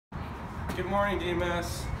Good morning,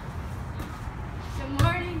 DMS. Good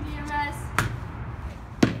morning, DMS.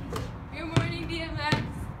 Good morning, DMS.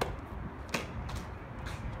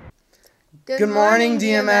 Good morning,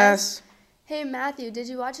 DMS. Hey, Matthew, did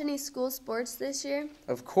you watch any school sports this year?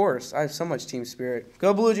 Of course, I have so much team spirit.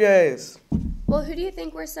 Go Blue Jays! Well, who do you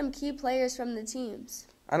think were some key players from the teams?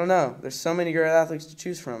 I don't know. There's so many great athletes to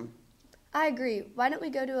choose from. I agree. Why don't we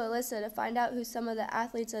go to Alyssa to find out who some of the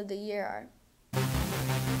athletes of the year are?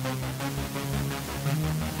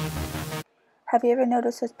 Have you ever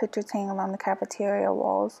noticed those pictures hanging along the cafeteria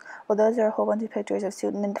walls? Well, those are a whole bunch of pictures of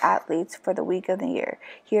student athletes for the week of the year.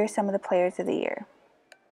 Here are some of the players of the year.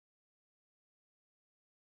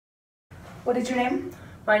 What is your name?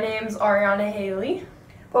 My name's Ariana Haley.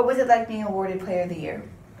 What was it like being awarded Player of the Year?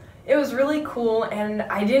 It was really cool, and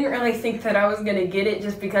I didn't really think that I was going to get it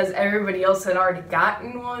just because everybody else had already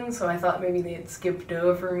gotten one, so I thought maybe they had skipped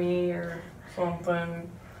over me or something.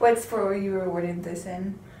 What sport were you awarded this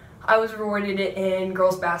in? I was rewarded it in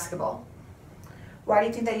girls basketball. Why do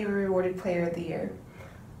you think that you were rewarded Player of the Year?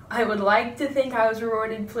 I would like to think I was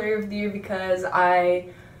rewarded Player of the Year because I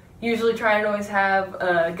usually try and always have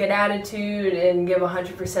a good attitude and give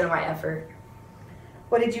 100% of my effort.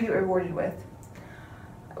 What did you get rewarded with?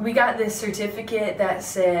 We got this certificate that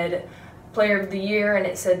said Player of the Year, and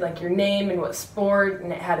it said like your name and what sport,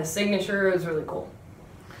 and it had a signature. It was really cool.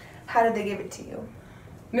 How did they give it to you?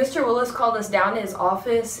 Mr. Willis called us down to his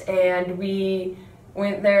office, and we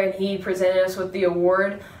went there and he presented us with the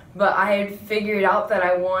award. But I had figured out that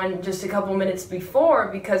I won just a couple minutes before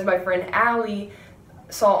because my friend Allie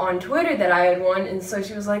saw on Twitter that I had won, and so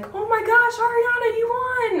she was like, "Oh my gosh, Ariana, you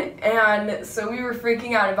won!" And so we were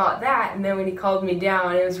freaking out about that, and then when he called me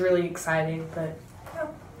down, it was really exciting, but yeah.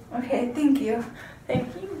 Okay, thank you. Thank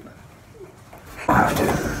you.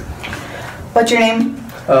 What's your name?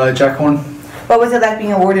 Jack Horn. What was it like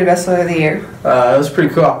being awarded Wrestler of the Year? It was a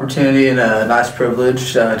pretty cool opportunity and a nice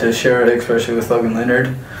privilege to share it, especially with Logan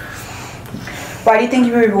Leonard. Why do you think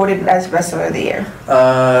you were rewarded as Wrestler of the Year?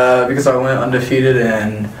 Because I went undefeated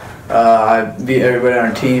and I beat everybody on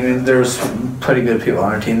our team. There was pretty good people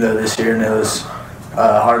on our team though this year, and it was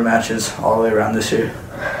hard matches all the way around this year.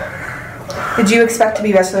 Did you expect to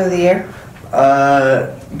be Wrestler of the Year?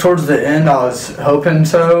 Towards the end I was hoping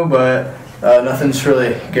so, but nothing's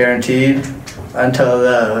really guaranteed until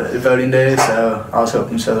the voting day, so I was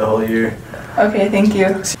hoping so the whole year. Okay, thank you.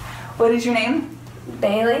 What is your name?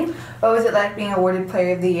 Bailey. What was it like being awarded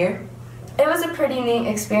Player of the Year? It was a pretty neat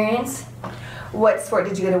experience. What sport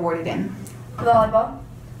did you get awarded in? Volleyball.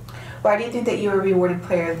 Why do you think that you were rewarded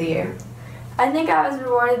Player of the Year? I think I was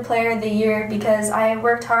rewarded Player of the Year because I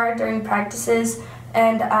worked hard during practices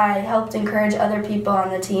and I helped encourage other people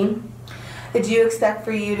on the team. Did you expect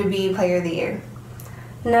for you to be Player of the Year?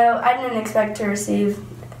 No, I didn't expect to receive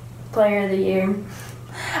Player of the Year.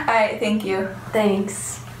 All right, thank you.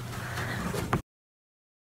 Thanks.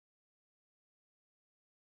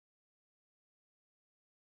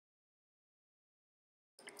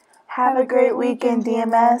 Have a great weekend,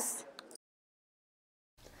 DMS.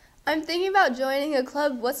 I'm thinking about joining a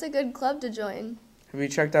club. What's a good club to join? Have you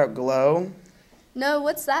checked out Glow? No,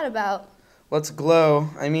 what's that about? Let's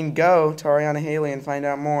glow. I mean go to Ariana Haley and find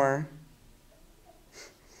out more.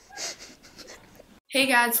 Hey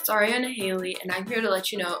guys, it's Ariana Haley, and I'm here to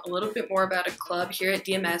let you know a little bit more about a club here at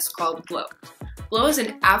DMS called Glow. Glow is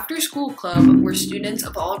an after-school club where students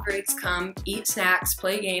of all grades come, eat snacks,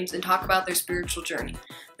 play games, and talk about their spiritual journey.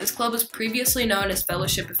 This club was previously known as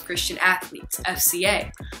Fellowship of Christian Athletes,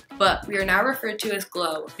 FCA, but we are now referred to as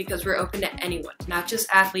Glow because we're open to anyone, not just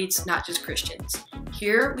athletes, not just Christians.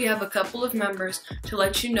 Here we have a couple of members to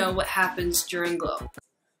let you know what happens during Glow.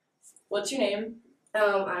 What's your name?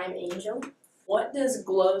 I'm Angel. What does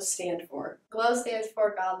GLOW stand for? GLOW stands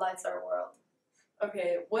for God Lights Our World.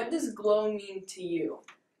 Okay, what does GLOW mean to you?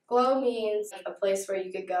 GLOW means a place where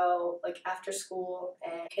you could go after school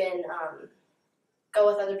and can go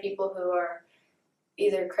with other people who are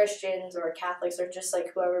either Christians or Catholics or just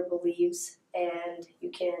whoever believes, and you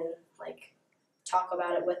can talk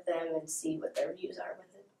about it with them and see what their views are with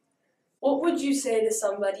it. What would you say to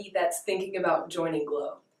somebody that's thinking about joining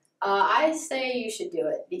GLOW? I say you should do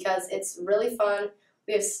it because it's really fun.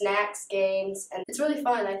 We have snacks, games, and it's really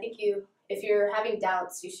fun. I think if you're having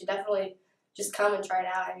doubts, you should definitely just come and try it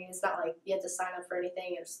out. I mean, it's not like you have to sign up for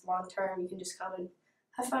anything. It's long term. You can just come and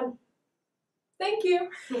have fun. Thank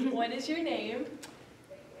you. What is your name?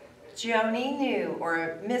 Joni New,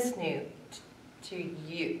 or Miss New to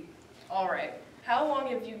you. All right. How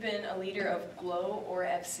long have you been a leader of GLOW or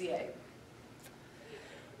FCA?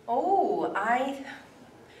 Oh, I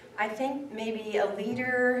I think maybe a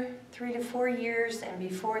leader 3 to 4 years, and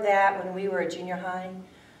before that, when we were at junior high,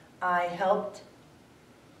 I helped,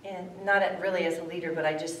 and really as a leader, but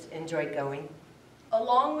I just enjoyed going.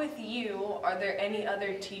 Along with you, are there any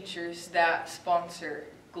other teachers that sponsor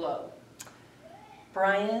GLOW?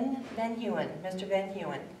 Brian Van Hewen, Mr. Van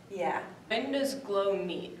Hewen, yeah. When does GLOW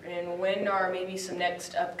meet, and when are maybe some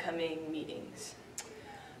next upcoming meetings?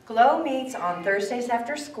 GLOW meets on Thursdays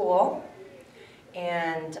after school,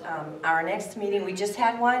 and our next meeting, we just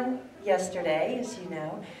had one yesterday, as you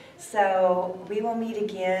know, so we will meet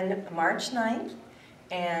again March 9th,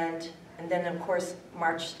 and then of course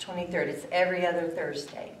March 23rd. It's every other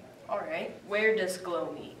Thursday. All right. Where does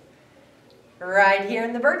GLOW meet? Right here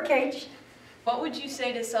in the birdcage. What would you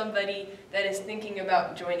say to somebody that is thinking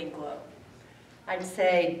about joining GLOW? I'd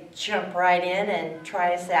say jump right in and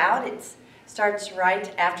try us out. It starts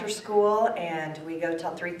right after school, and we go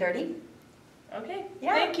till 3:30. Okay,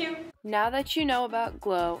 yeah. Thank you. Now that you know about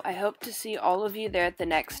GLOW, I hope to see all of you there at the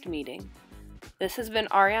next meeting. This has been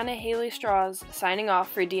Ariana Haley Strauss signing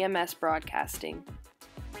off for DMS Broadcasting.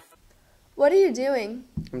 What are you doing?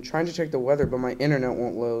 I'm trying to check the weather, but my internet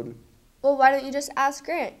won't load. Well, why don't you just ask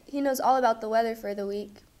Grant? He knows all about the weather for the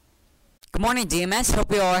week. Good morning, DMS.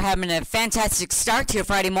 Hope you all are having a fantastic start to your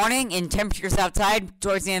Friday morning, and temperatures outside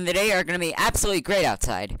towards the end of the day are going to be absolutely great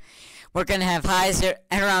outside. We're going to have highs at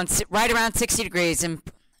right around 60 degrees and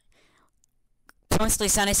mostly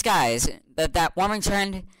sunny skies, but that warming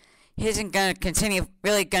trend isn't going to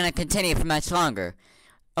continue for much longer.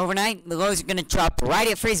 Overnight, the lows are going to drop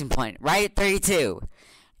right at freezing point, right at 32.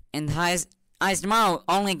 And the highs tomorrow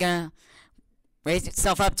only going to raise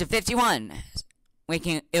itself up to 51.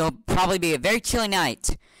 It'll probably be a very chilly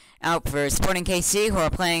night out for Sporting KC, who are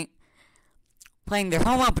playing their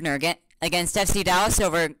home opener against FC Dallas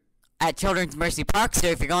over at Children's Mercy Park. So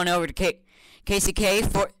if you're going over to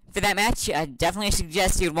KCK for that match, I definitely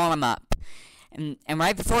suggest you warm them up. And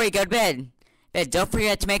right before you go to bed, don't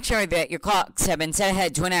forget to make sure that your clocks have been set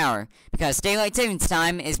ahead to an hour, because daylight savings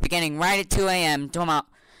time is beginning right at 2 a.m. tomorrow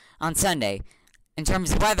on Sunday. In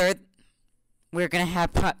terms of weather, we're going to have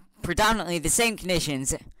predominantly the same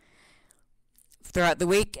conditions throughout the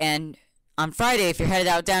week, and on Friday, if you're headed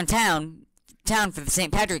out downtown for the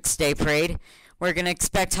St. Patrick's Day parade, we're going to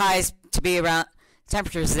expect temperatures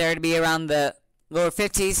there to be around the lower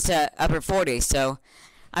 50s to upper 40s. So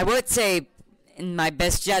I would say, in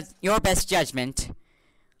your best judgment,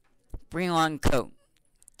 bring along a coat,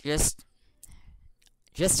 just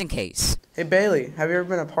in case. Hey Bailey, have you ever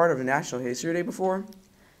been a part of a National History Day before?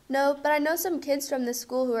 No, but I know some kids from this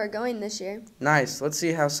school who are going this year. Nice. Let's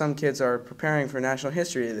see how some kids are preparing for National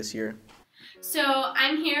History Day this year. So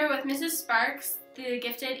I'm here with Mrs. Sparks, the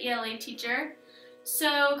gifted ELA teacher.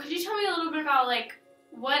 So could you tell me a little bit about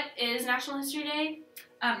what is National History Day?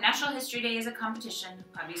 National History Day is a competition,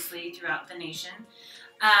 obviously, throughout the nation.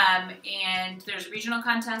 And there's regional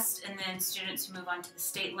contests, and then students who move on to the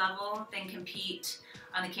state level then compete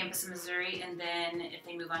on the campus of Missouri, and then if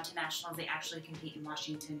they move on to nationals, they actually compete in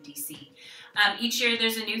Washington, D.C. Each year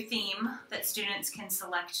there's a new theme that students can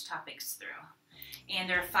select topics through, and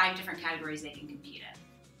there are 5 different categories they can compete in.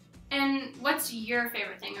 And what's your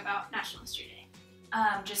favorite thing about National History Day?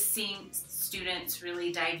 Just seeing students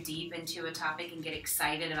really dive deep into a topic and get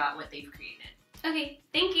excited about what they've created. Okay,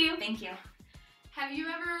 thank you. Thank you. Have you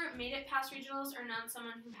ever made it past regionals or known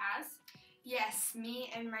someone who has? Yes, me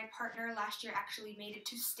and my partner last year actually made it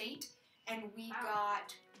to state, and we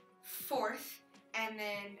got 4th, and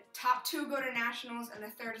then top 2 go to nationals, and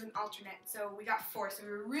the 3rd is an alternate, so we got 4th, so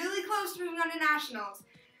we were really close to moving on to nationals.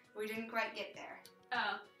 We didn't quite get there.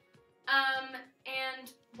 Oh.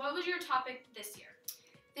 And what was your topic this year?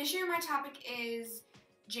 This year my topic is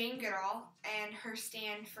Jane Goodall and her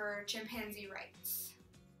stand for chimpanzee rights.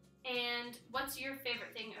 And what's your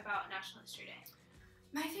favorite thing about National History Day?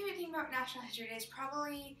 My favorite thing about National History Day is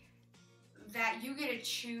probably that you get to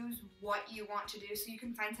choose what you want to do, so you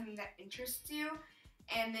can find something that interests you,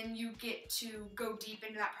 and then you get to go deep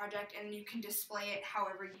into that project and you can display it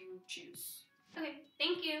however you choose. Okay,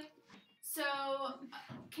 thank you. So,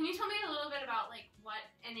 can you tell me a little bit about what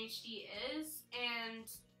NHD is and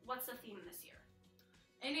what's the theme this year?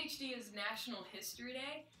 NHD is National History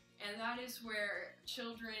Day, and that is where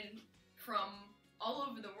children from all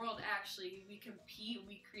over the world, actually, we compete,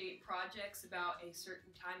 we create projects about a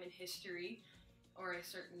certain time in history or a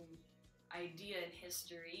certain idea in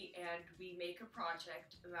history, and we make a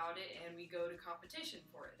project about it and we go to competition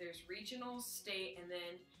for it. There's regionals, state, and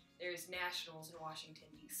then there's nationals in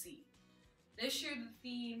Washington, D.C. This year the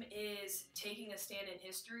theme is taking a stand in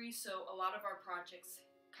history, so a lot of our projects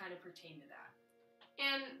kind of pertain to that.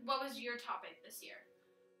 And what was your topic this year?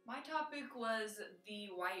 My topic was the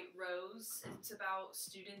White Rose. It's about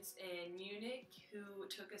students in Munich who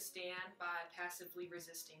took a stand by passively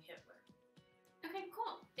resisting Hitler. Okay,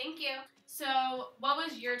 cool. Thank you. So, what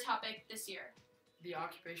was your topic this year? The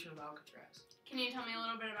occupation of Alcatraz. Can you tell me a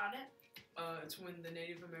little bit about it? It's when the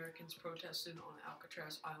Native Americans protested on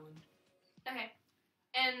Alcatraz Island. Okay.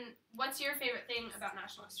 And what's your favorite thing about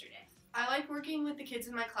National History Day? I like working with the kids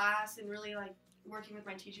in my class and really like working with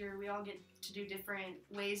my teacher. We all get to do different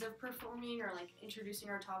ways of performing or like introducing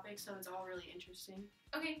our topics, so it's all really interesting.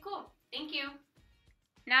 Okay, cool. Thank you.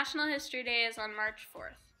 National History Day is on March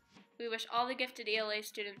 4th. We wish all the gifted ELA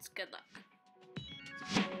students good luck.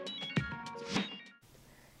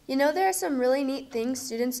 You know, there are some really neat things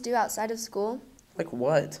students do outside of school. Like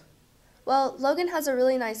what? Well, Logan has a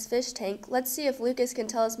really nice fish tank. Let's see if Lucas can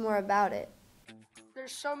tell us more about it.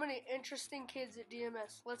 There's so many interesting kids at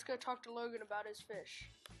DMS. Let's go talk to Logan about his fish.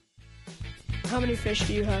 How many fish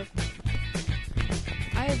do you have?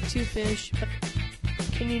 I have 2 fish.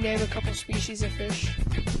 Can you name a couple species of fish?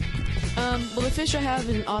 Well, the fish I have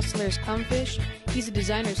is an Oscularis clownfish. He's a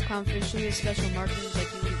designer's clownfish, so he has special markings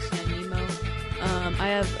like you would see on Nemo. I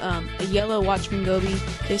have a yellow Watchman goby.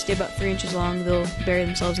 They stay about 3 inches long. They'll bury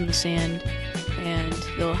themselves in the sand, and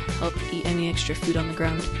they'll help eat any extra food on the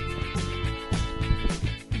ground.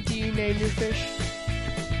 Do you name your fish?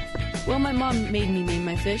 Well, my mom made me name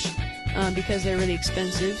my fish because they're really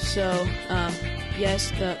expensive. So,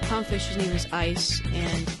 yes, the clownfish's name is Ice,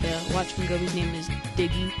 and the Watchman goby's name is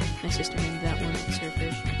Diggy. My sister named that one. It's her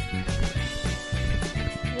fish.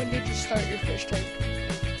 When did you start your fish tank?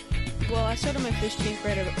 Well, I started my fish tank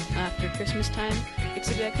right after Christmas time,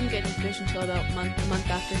 except I couldn't get any fish until about a month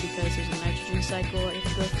after because there's a nitrogen cycle I have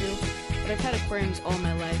to go through. But I've had aquariums all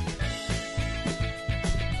my life.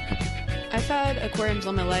 I've had aquariums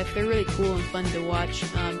all my life. They're really cool and fun to watch.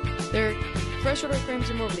 Freshwater aquariums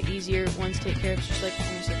are more of the easier ones to take care of. It's just like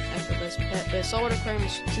almost like an effortless pet. But a saltwater aquarium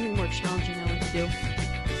is something more challenging I like to do.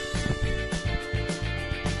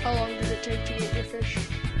 How long did it take to get your fish?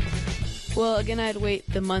 Well, again, I had to wait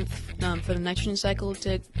the month for the nitrogen cycle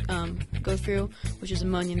to go through, which is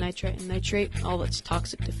ammonia nitrate and nitrate. All that's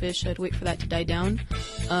toxic to fish. I had to wait for that to die down.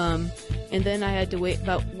 And then I had to wait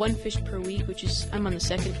about 1 fish per week, which is, I'm on the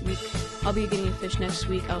 2nd week. I'll be getting a fish next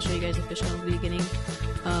week. I'll show you guys the fish I'll be getting.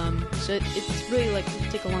 So it's really like, it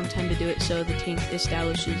take a long time to do it, so the tank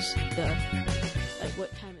establishes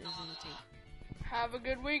what time it is in the tank. Have a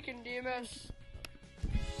good week in DMS.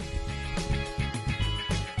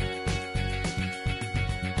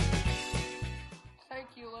 Thank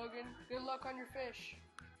you, Logan. Good luck on your fish.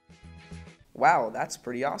 Wow, that's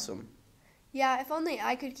pretty awesome. Yeah, if only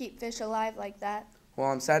I could keep fish alive like that. Well,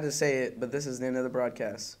 I'm sad to say it, but this is the end of the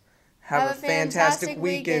broadcast. Have a fantastic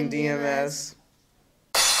weekend, DMS.